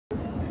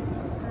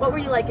What were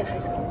you like in high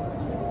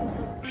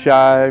school?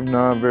 Shy,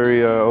 not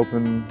very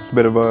open, a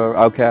bit of an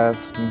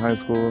outcast in high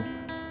school.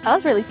 I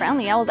was really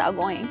friendly. I was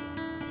outgoing.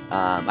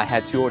 I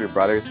had two older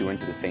brothers who went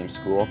to the same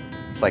school,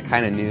 so I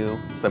kind of knew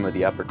some of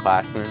the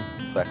upperclassmen,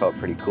 so I felt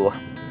pretty cool.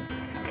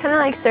 Kind of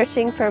like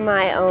searching for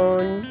my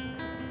own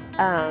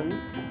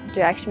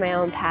direction, my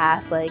own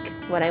path, like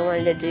what I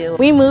wanted to do.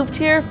 We moved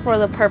here for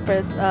the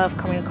purpose of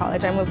coming to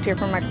college. I moved here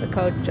from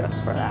Mexico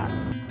just for that.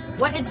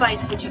 What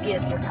advice would you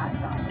give your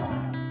past self?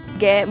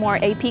 Get more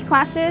AP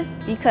classes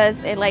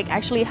because it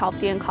actually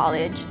helps you in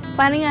college.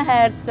 Planning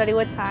ahead, study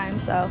with time,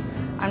 so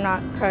I'm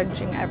not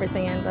crunching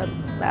everything in the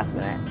last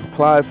minute.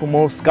 Applied for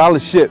more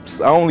scholarships.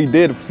 I only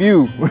did a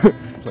few.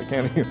 So I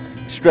can't even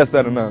stress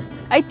that enough.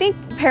 I think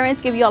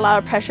parents give you a lot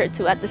of pressure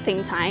too at the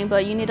same time,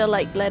 but you need to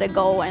let it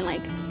go and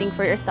think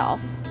for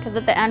yourself. Because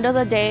at the end of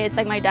the day, it's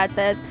like my dad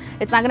says,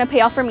 it's not gonna pay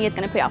off for me, it's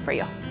gonna pay off for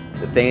you.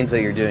 The things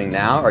that you're doing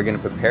now are going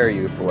to prepare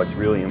you for what's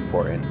really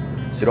important.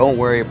 So don't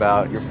worry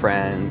about your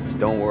friends,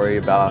 don't worry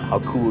about how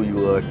cool you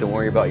look, don't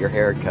worry about your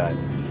haircut,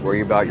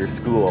 worry about your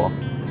school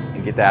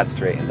and get that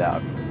straightened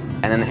out.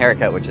 And then the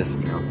haircut would just,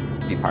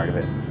 be part of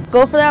it.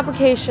 Go for the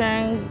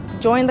application,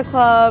 join the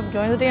club,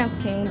 join the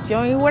dance team,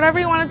 join whatever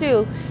you want to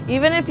do.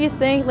 Even if you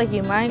think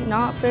you might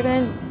not fit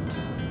in,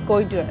 just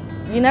go do it.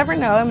 You never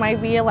know, it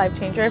might be a life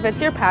changer. If it's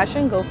your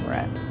passion, go for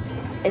it.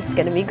 It's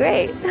gonna be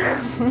great.